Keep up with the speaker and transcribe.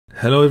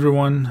Hello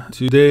everyone.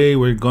 Today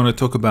we're going to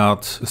talk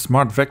about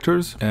smart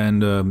vectors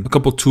and a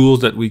couple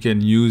tools that we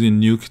can use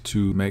in Nuke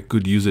to make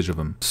good usage of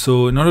them.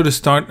 So in order to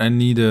start, I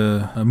need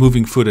a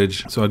moving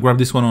footage. So I grabbed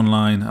this one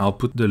online. I'll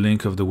put the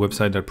link of the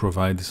website that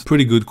provides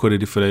pretty good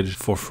quality footage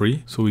for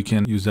free, so we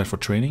can use that for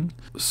training.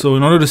 So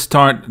in order to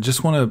start,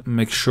 just want to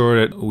make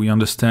sure that we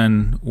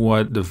understand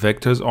what the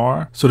vectors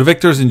are. So the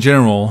vectors in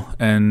general,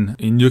 and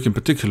in Nuke in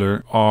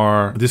particular,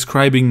 are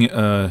describing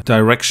a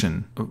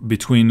direction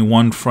between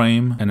one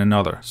frame and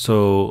another. So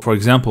for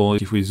example,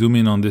 if we zoom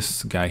in on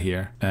this guy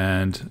here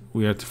and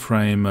we're at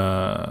frame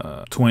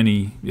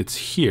 20, it's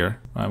here.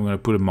 I'm going to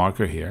put a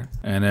marker here,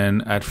 and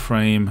then at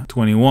frame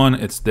 21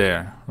 it's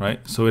there,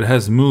 right? So it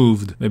has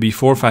moved maybe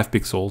 4 or 5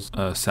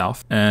 pixels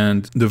south,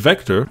 and the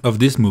vector of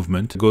this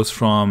movement goes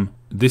from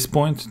this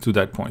point to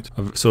that point.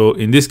 So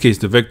in this case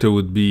the vector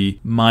would be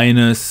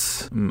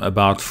minus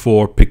about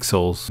 4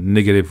 pixels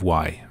negative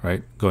y,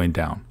 right, going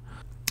down.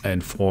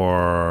 And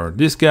for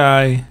this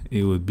guy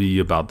it would be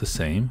about the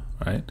same,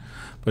 right?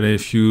 But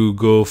if you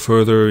go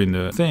further in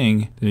the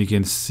thing, then you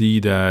can see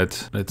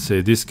that, let's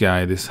say this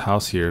guy, this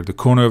house here, the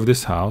corner of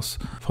this house,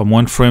 from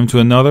one frame to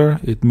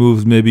another, it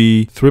moves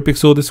maybe 3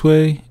 pixels this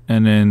way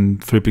and then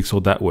 3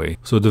 pixels that way.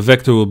 So the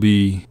vector will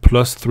be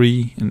plus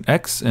 3 in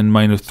x and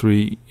minus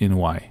 3 in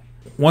y.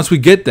 Once we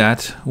get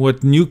that,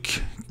 what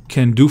Nuke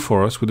can do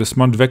for us with the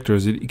smart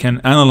vectors, it can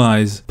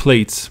analyze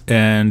plates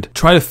and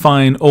try to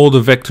find all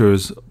the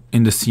vectors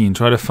in the scene,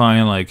 try to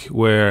find like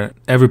where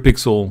every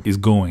pixel is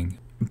going.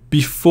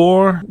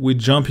 Before we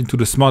jump into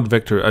the smart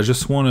vector, I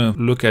just want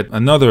to look at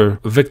another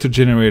vector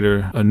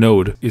generator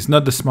node. It's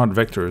not the smart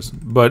vectors,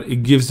 but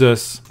it gives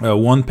us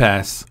one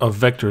pass of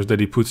vectors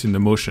that it puts in the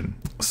motion.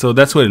 So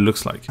that's what it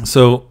looks like.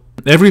 So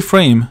every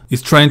frame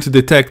is trying to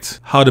detect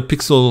how the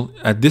pixel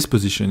at this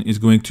position is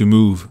going to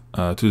move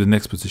to the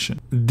next position.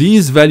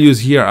 These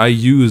values here are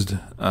used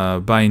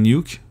by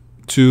Nuke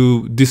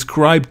to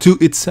describe to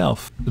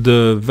itself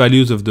the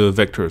values of the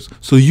vectors.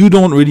 So you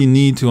don't really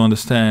need to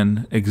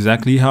understand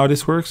exactly how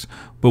this works,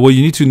 but what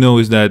you need to know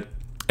is that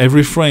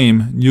every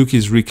frame Nuke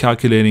is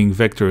recalculating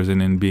vectors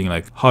and then being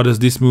like, how does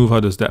this move,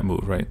 how does that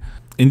move, right?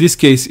 In this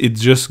case, it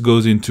just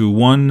goes into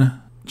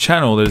one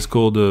channel that is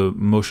called the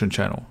motion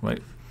channel,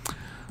 right?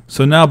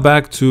 So now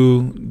back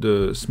to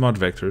the smart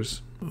vectors.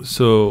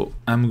 So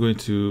I'm going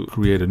to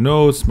create a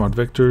node, smart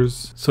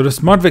vectors. So the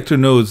smart vector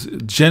nodes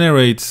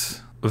generates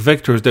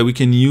vectors that we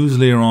can use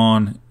later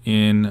on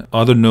in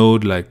other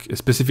node, like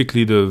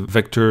specifically the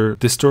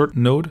VectorDistort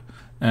node.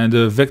 And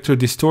the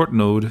VectorDistort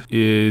node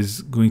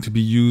is going to be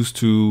used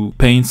to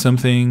paint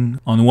something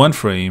on one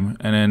frame,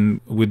 and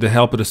then with the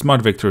help of the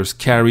smart vectors,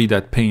 carry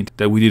that paint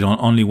that we did on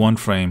only one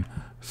frame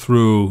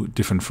through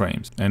different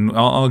frames. And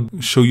I'll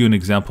show you an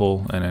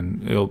example and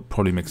then it'll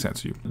probably make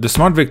sense to you. The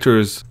smart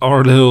vectors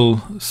are a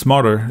little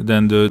smarter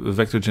than the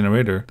vector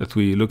generator that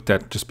we looked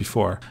at just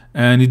before.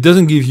 And it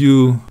doesn't give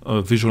you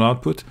a visual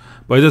output,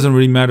 but it doesn't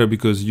really matter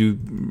because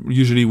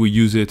usually we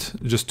use it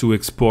just to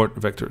export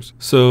vectors.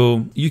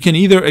 So you can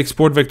either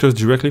export vectors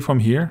directly from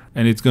here,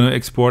 and it's going to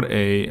export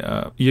a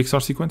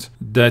EXR sequence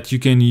that you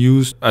can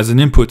use as an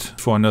input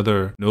for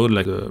another node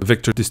like the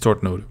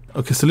VectorDistort node.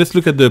 Okay, so let's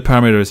look at the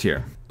parameters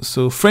here.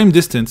 So frame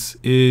distance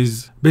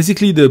is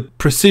basically the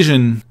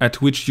precision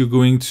at which you're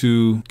going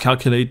to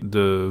calculate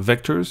the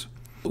vectors.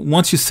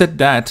 Once you set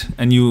that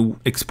and you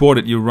export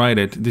it, you write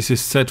it, this is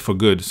set for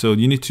good. So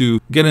you need to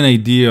get an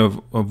idea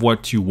of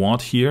what you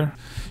want here.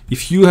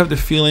 If you have the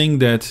feeling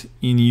that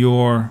in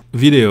your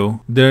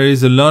video there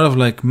is a lot of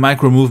like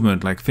micro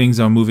movement, like things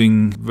are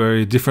moving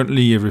very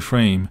differently every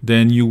frame,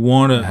 then you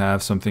want to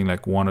have something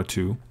like 1 or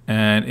 2.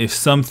 And if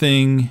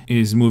something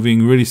is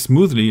moving really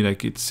smoothly,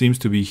 like it seems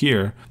to be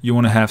here, you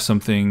want to have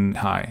something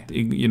high.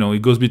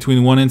 It goes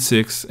between 1 and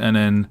 6, and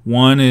then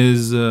 1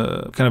 is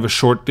kind of a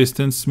short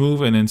distance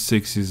move, and then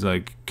 6 is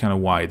like kind of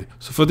wide.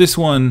 So for this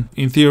one,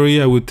 in theory,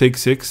 I would take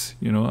 6,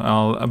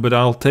 but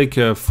I'll take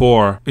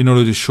 4 in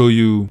order to show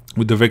you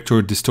with the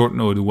VectorDistort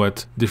node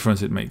what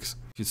difference it makes.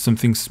 If it's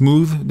something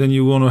smooth, then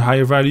you want a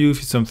higher value. If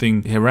it's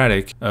something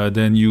erratic,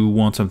 then you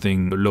want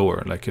something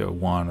lower, like a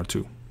 1 or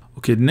 2.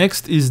 Okay,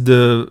 next is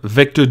the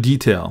vector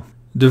detail.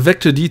 The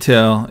vector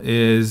detail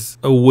is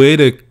a way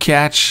to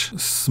catch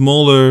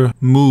smaller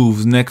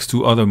moves next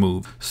to other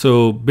moves.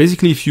 So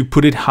basically, if you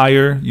put it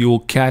higher, you will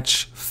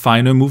catch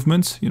finer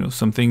movements,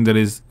 something that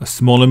is a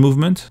smaller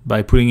movement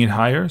by putting it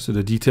higher, so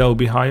the detail will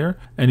be higher.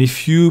 And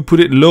if you put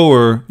it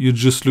lower, you're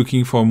just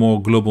looking for more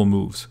global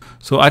moves.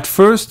 So at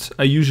first,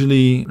 I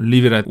usually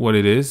leave it at what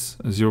it is,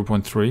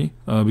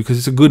 0.3, because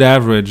it's a good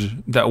average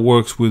that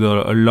works with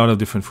a lot of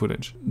different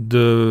footage.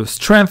 The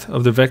strength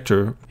of the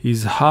vector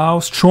is how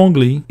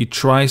strongly it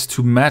tries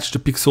to match the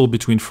pixel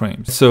between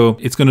frames. So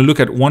it's going to look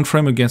at one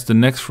frame against the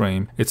next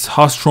frame. It's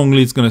how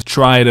strongly it's going to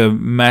try to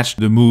match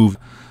the move.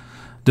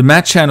 The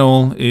match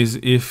channel is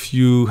if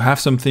you have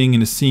something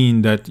in a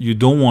scene that you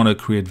don't want to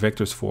create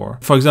vectors for.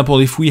 For example,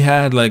 if we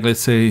had, like, let's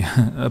say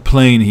a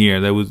plane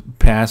here that would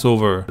pass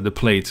over the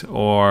plate,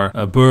 or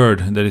a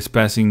bird that is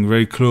passing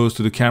very close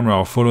to the camera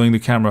or following the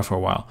camera for a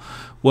while,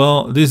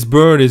 Well, this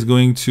bird is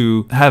going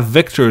to have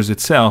vectors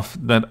itself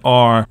that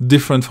are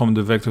different from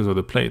the vectors of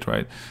the plate,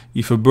 right?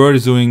 If a bird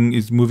is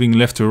moving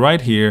left to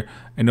right here,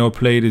 and our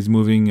plate is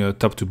moving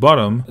top to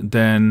bottom,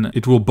 then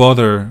it will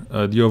bother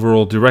the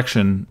overall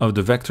direction of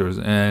the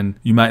vectors, and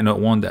you might not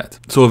want that.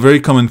 So a very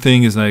common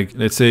thing is, like,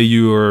 let's say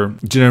you are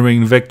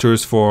generating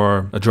vectors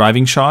for a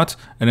driving shot,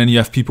 and then you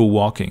have people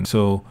walking.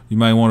 So you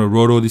might want to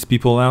roto these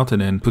people out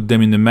and then put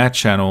them in the matte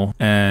channel,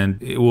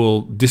 and it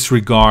will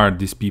disregard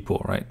these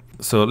people, right?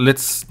 So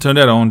let's turn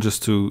that on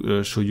just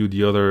to show you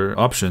the other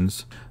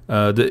options.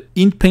 The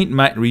InPaint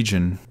matte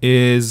region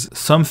is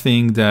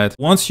something that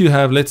once you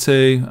have, let's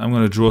say, I'm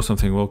going to draw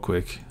something real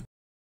quick.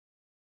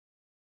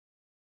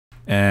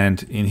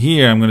 And in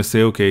here, I'm going to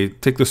say, okay,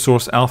 take the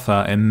source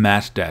alpha and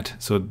match that.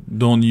 So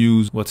don't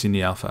use what's in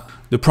the alpha.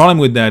 The problem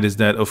with that is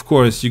that, of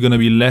course, you're going to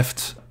be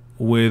left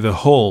with a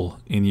hole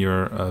in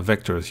your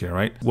vectors here,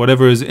 right?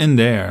 Whatever is in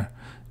there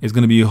is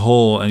going to be a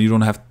hole, and you're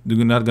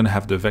not going to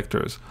have the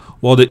vectors.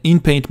 While the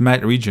InPaint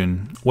matte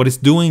region, what it's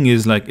doing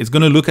is, like, it's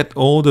going to look at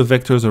all the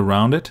vectors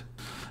around it,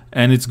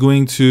 and it's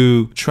going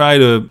to try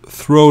to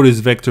throw this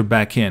vector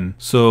back in.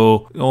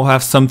 So you'll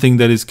have something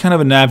that is kind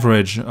of an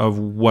average of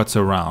what's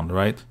around,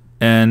 right?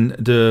 And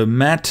the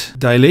matte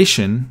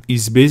dilation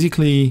is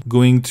basically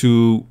going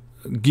to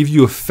give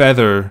you a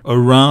feather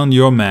around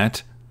your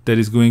matte that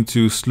is going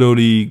to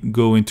slowly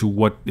go into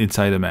what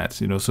inside the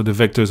matte, you know, so the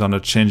vectors are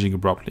not changing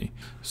abruptly.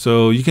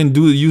 So you can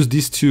use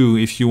these two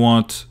if you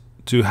want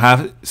to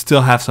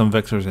still have some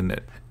vectors in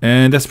it.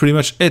 And that's pretty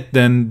much it.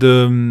 Then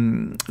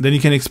you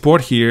can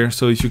export here.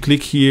 So if you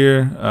click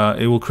here,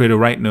 it will create a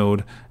write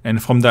node,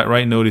 and from that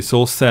write node, it's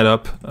all set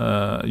up.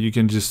 You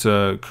can just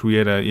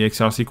create a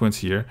EXR sequence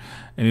here,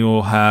 and it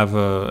will have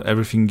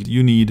everything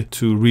you need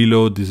to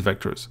reload these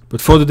vectors. But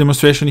for the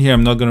demonstration here,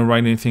 I'm not going to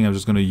write anything. I'm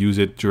just going to use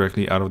it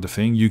directly out of the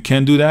thing. You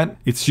can do that.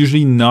 It's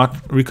usually not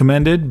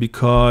recommended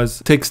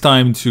because it takes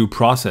time to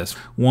process.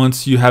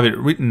 Once you have it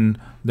written,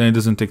 then it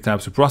doesn't take time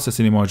to process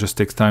anymore. It just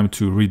takes time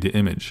to read the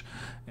image.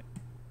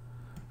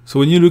 So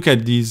when you look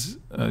at these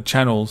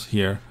channels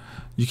here,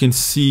 you can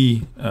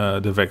see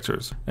the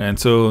vectors. And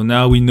so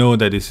now we know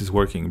that this is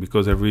working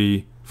because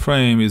every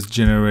frame is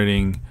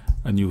generating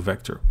a new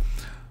vector.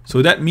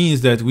 So that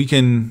means that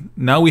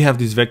now we have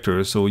these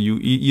vectors. So you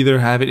either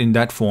have it in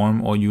that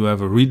form, or you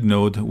have a read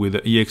node with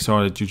the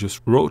EXR that you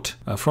just wrote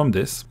from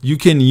this. You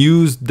can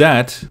use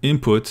that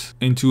input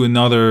into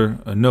another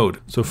node.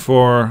 So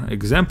for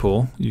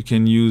example, you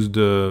can use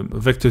the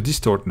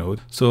VectorDistort node.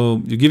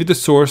 So you give it the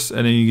source,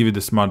 and then you give it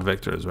the smart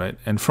vectors, right?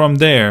 And from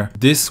there,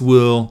 this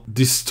will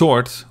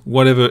distort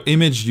whatever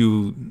image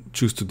you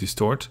choose to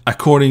distort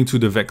according to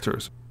the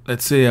vectors.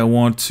 Let's say I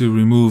want to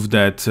remove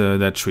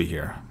that tree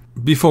here.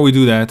 Before we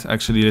do that,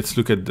 actually, let's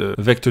look at the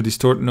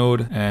VectorDistort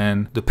node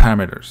and the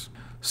parameters.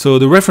 So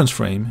the reference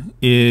frame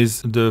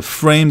is the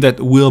frame that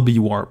will be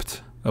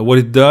warped. What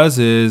it does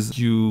is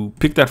you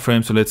pick that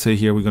frame. So let's say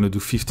here we're going to do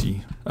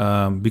 50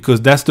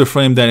 because that's the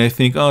frame that I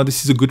think, oh,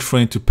 this is a good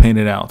frame to paint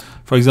it out.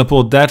 For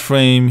example, that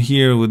frame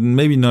here would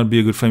maybe not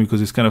be a good frame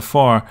because it's kind of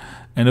far.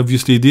 And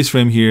obviously this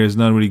frame here is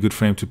not a really good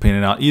frame to paint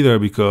it out either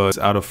because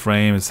it's out of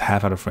frame, it's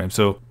half out of frame.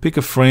 So pick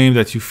a frame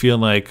that you feel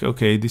like,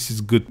 okay, this is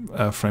a good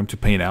frame to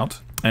paint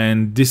out.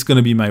 And this is going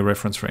to be my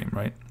reference frame,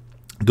 right?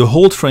 The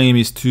hold frame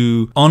is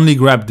to only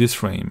grab this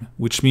frame,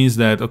 which means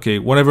that, okay,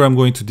 whatever I'm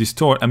going to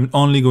distort, I'm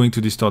only going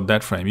to distort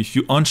that frame. If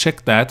you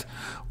uncheck that,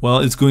 well,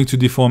 it's going to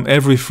deform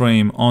every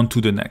frame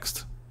onto the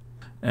next.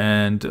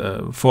 And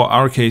for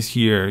our case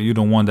here, you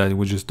don't want that.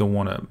 We just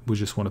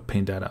want to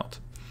paint that out.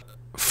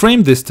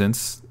 Frame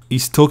distance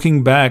is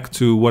talking back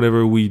to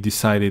whatever we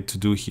decided to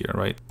do here,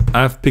 right?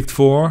 I've picked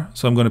 4,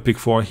 so I'm going to pick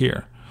 4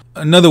 here.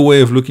 Another way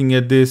of looking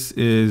at this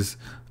is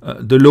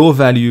the low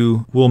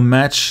value will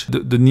match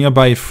the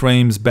nearby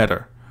frames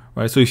better,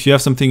 right? So if you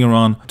have something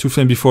around 2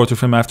 frames before, 2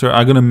 frames after,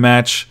 are going to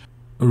match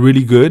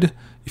really good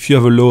if you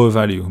have a lower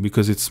value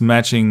because it's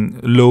matching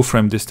low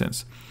frame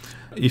distance.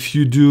 If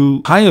you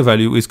do higher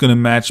value, it's going to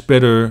match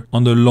better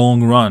on the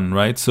long run,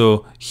 right?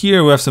 So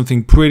here we have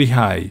something pretty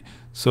high,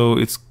 so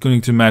it's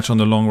going to match on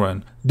the long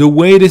run. The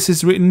way this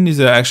is written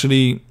is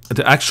actually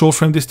the actual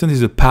frame distance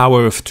is a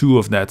power of 2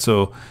 of that.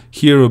 So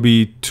here will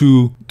be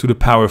 2 to the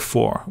power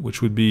 4,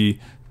 which would be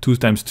 2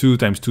 times 2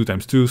 times 2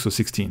 times 2, so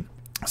 16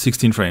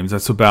 frames.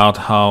 That's about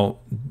how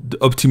the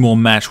optimal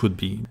match would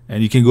be.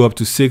 And you can go up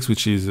to 6,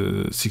 which is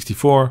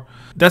 64.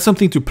 That's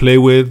something to play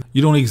with.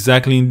 You don't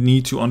exactly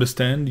need to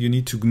understand. You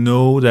need to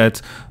know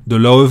that the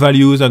lower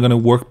values are going to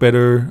work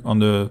better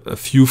on a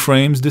few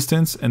frames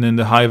distance, and then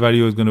the high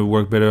value is going to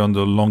work better on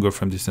the longer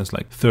frame distance,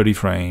 like 30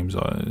 frames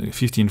or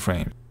 15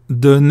 frames.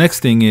 The next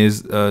thing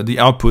is the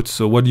output.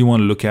 So what do you want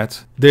to look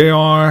at? There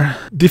are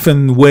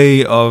different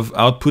ways of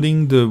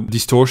outputting the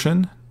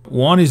distortion.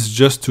 One is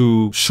just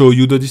to show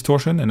you the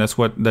distortion, and that's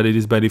that it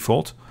is by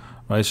default.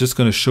 Right? It's just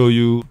going to show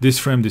you this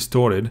frame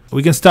distorted.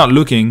 We can start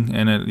looking,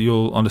 and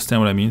you'll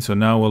understand what I mean. So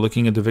now we're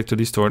looking at the vector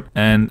distort,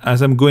 and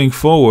as I'm going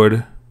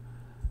forward,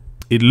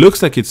 it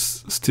looks like it's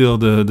still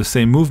the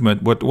same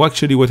movement, but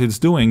actually what it's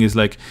doing is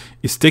like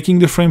it's taking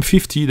the frame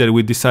 50 that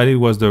we decided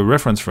was the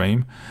reference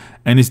frame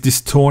and it's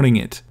distorting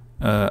it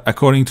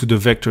according to the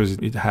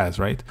vectors it has,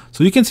 right?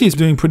 So you can see it's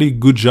doing a pretty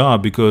good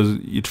job because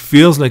it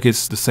feels like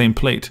it's the same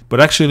plate. But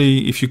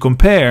actually, if you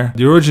compare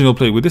the original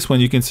plate with this one,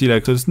 you can see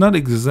like, so it's not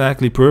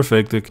exactly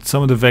perfect. Like,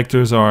 some of the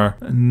vectors are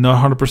not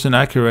 100%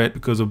 accurate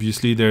because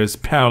obviously there's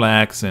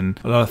parallax and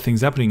a lot of things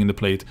happening in the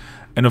plate.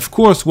 And of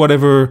course,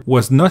 whatever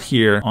was not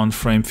here on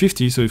frame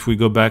 50, so if we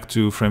go back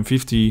to frame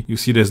 50, you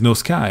see there's no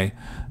sky.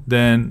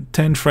 Then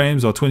 10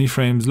 frames or 20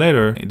 frames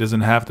later, it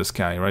doesn't have the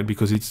sky, right?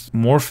 Because it's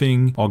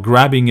morphing or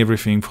grabbing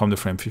everything from the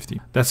frame 50.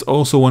 That's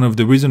also one of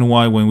the reasons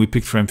why when we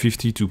picked frame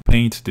 50 to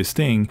paint this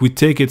thing, we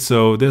take it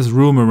so there's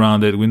room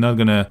around it. We're not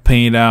gonna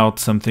paint out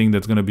something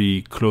that's gonna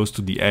be close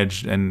to the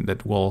edge and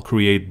that will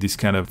create these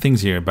kind of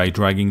things here by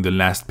dragging the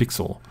last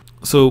pixel.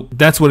 So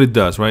that's what it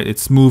does, right?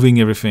 It's moving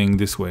everything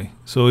this way.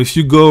 So if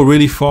you go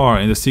really far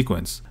in the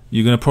sequence,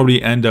 you're gonna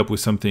probably end up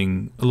with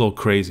something a little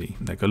crazy.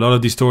 Like a lot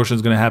of distortion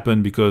is gonna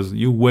happen because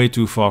you're way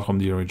too far from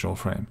the original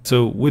frame.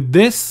 So with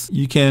this,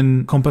 you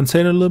can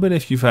compensate a little bit.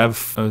 If you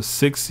have a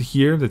 6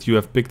 here that you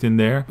have picked in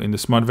there in the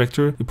smart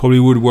vector, it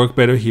probably would work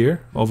better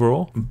here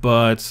overall.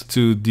 But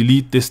to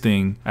delete this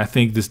thing, I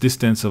think this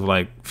distance of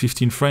like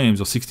 15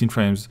 frames or 16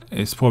 frames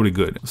is probably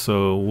good.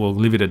 So we'll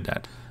leave it at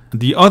that.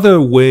 The other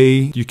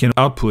way you can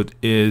output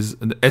is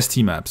the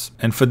STMaps.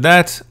 And for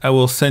that, I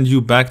will send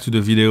you back to the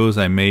videos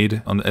I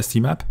made on the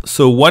STMap.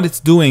 So what it's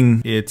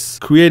doing, it's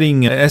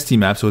creating an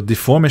STMap, so a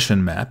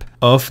deformation map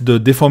of the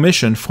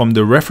deformation from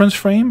the reference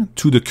frame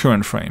to the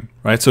current frame,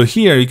 right? So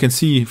here you can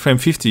see frame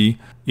 50.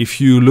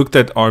 If you looked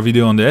at our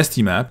video on the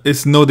STMap,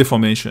 it's no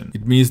deformation.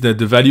 It means that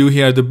the value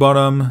here at the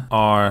bottom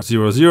are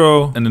 0,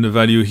 0, and then the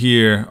value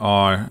here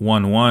are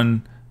 1,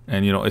 1.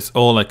 And you know, it's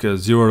all like a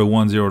 0 to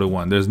 1, 0 to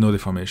 1. There's no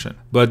deformation.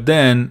 But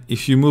then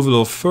if you move a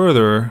little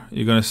further,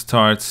 you're gonna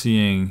start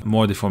seeing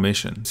more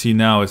deformation. See,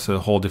 now it's a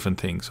whole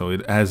different thing. So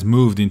it has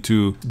moved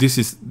into, this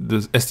is the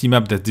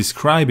STMap that's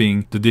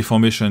describing the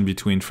deformation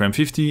between frame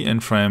 50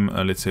 and frame,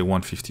 let's say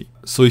 150.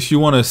 So if you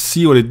wanna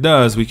see what it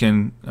does, we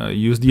can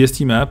use the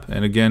STMap.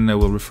 And again, I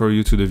will refer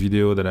you to the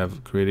video that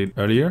I've created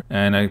earlier.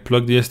 And I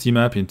plug the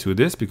STMap into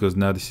this because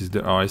now this is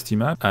our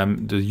STMap.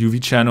 The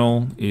UV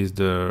channel is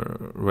the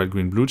red,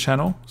 green, blue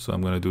channel. So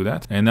I'm going to do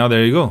that. And now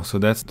there you go. So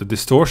that's the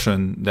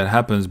distortion that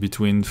happens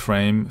between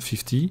frame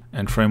 50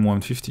 and frame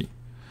 150.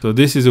 So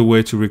this is a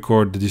way to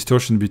record the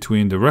distortion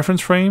between the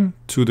reference frame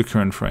to the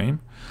current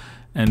frame.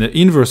 And the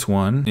inverse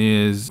one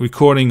is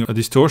recording a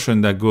distortion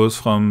that goes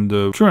from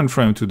the current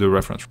frame to the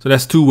reference. So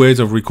that's 2 ways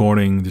of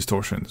recording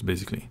distortions,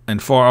 basically.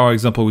 And for our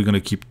example, we're going to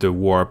keep the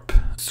warp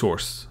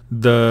source.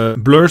 The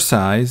blur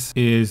size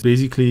is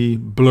basically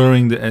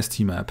blurring the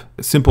STMap,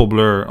 a simple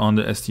blur on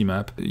the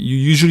STMap. You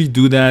usually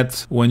do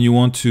that when you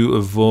want to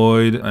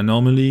avoid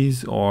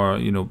anomalies or,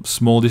 you know,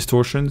 small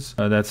distortions.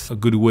 That's a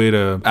good way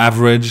to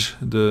average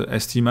the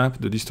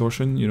STMap, the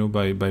distortion, you know,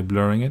 by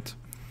blurring it.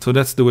 So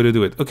that's the way to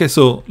do it. Okay,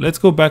 so let's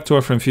go back to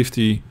our frame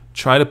 50,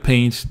 try to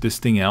paint this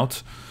thing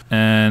out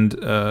and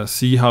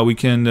see how we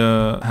can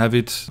have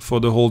it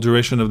for the whole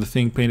duration of the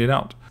thing painted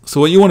out. So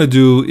what you want to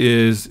do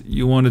is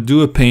you want to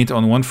do a paint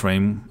on one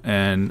frame,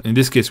 and in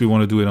this case we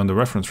want to do it on the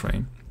reference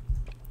frame.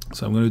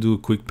 So I'm going to do a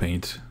quick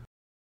paint.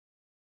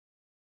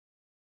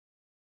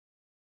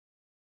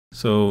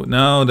 So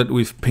now that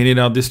we've painted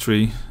out this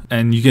tree,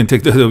 and you can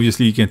take the,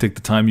 obviously you can take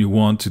the time you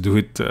want to do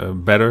it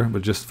better,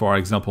 but just for our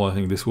example, I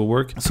think this will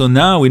work. So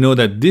now we know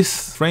that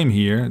this frame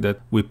here that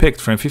we picked,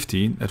 frame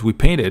 50, that we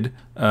painted,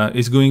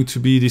 is going to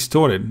be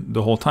distorted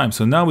the whole time.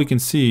 So now we can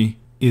see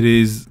it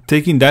is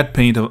taking that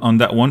paint on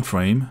that one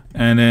frame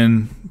and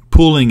then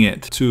pulling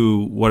it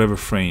to whatever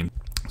frame.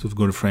 So if we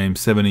go to frame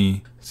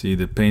 70, see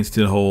the paint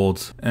still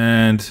holds.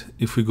 And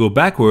if we go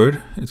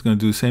backward, it's going to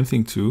do the same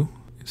thing too.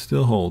 It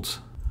still holds.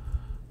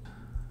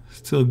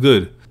 Still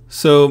good.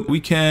 So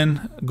we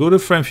can go to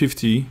frame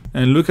 50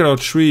 and look at our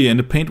tree and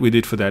the paint we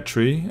did for that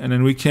tree. And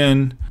then we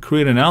can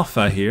create an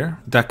alpha here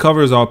that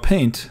covers our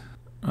paint,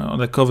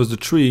 that covers the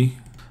tree.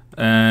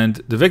 And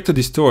the vector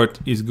distort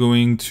is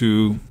going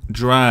to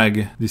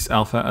drag this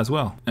alpha as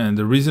well. And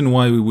the reason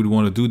why we would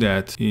want to do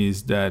that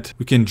is that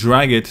we can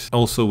drag it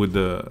also with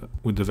the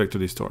vector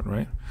distort,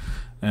 right?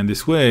 And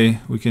this way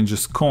we can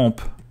just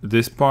comp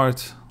this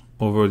part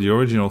over the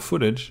original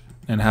footage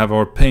and have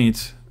our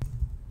paint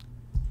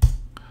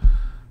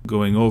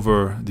going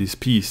over this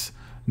piece,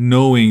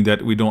 knowing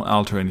that we don't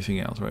alter anything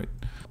else, right?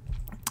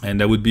 And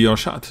that would be our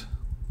shot.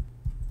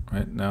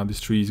 Right, now this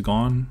tree is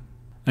gone.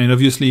 And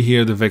obviously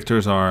here the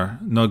vectors are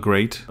not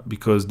great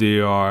because they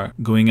are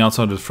going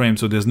outside the frame,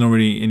 so there's not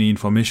really any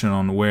information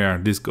on where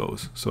this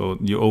goes. So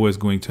you're always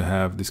going to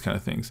have these kind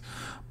of things.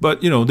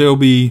 But you know, there will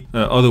be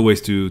other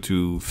ways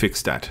to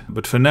fix that.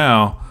 But for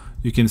now,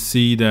 you can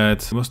see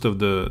that most of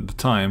the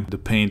time the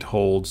paint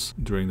holds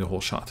during the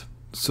whole shot.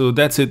 So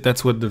that's it.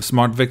 That's what the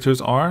smart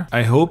vectors are.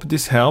 I hope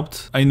this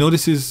helped. I know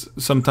this is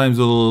sometimes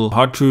a little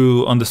hard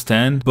to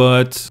understand,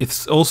 but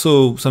it's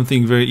also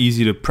something very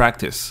easy to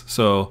practice.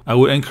 So I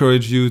would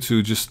encourage you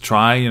to just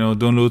try,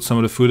 download some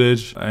of the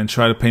footage and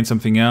try to paint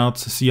something out,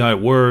 see how it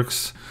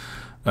works.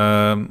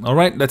 All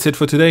right, that's it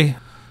for today.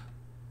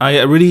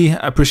 I really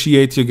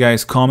appreciate you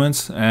guys'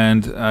 comments,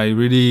 and I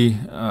really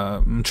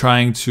am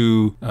trying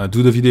to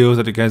do the videos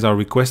that you guys are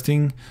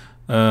requesting.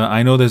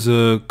 I know there's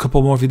a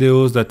couple more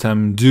videos that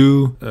I'm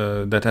due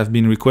that have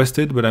been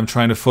requested, but I'm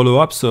trying to follow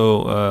up.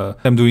 So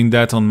I'm doing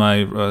that on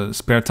my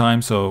spare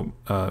time. So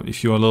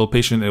if you're a little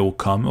patient, it will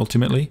come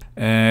ultimately.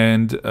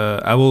 And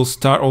I will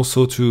start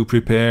also to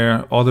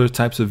prepare other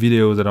types of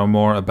videos that are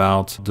more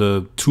about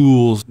the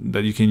tools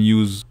that you can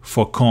use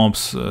for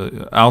comps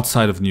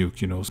outside of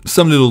Nuke.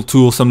 Some little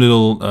tools, some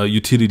little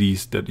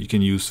utilities that you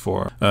can use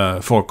for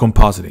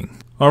compositing.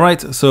 All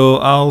right, so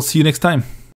I'll see you next time.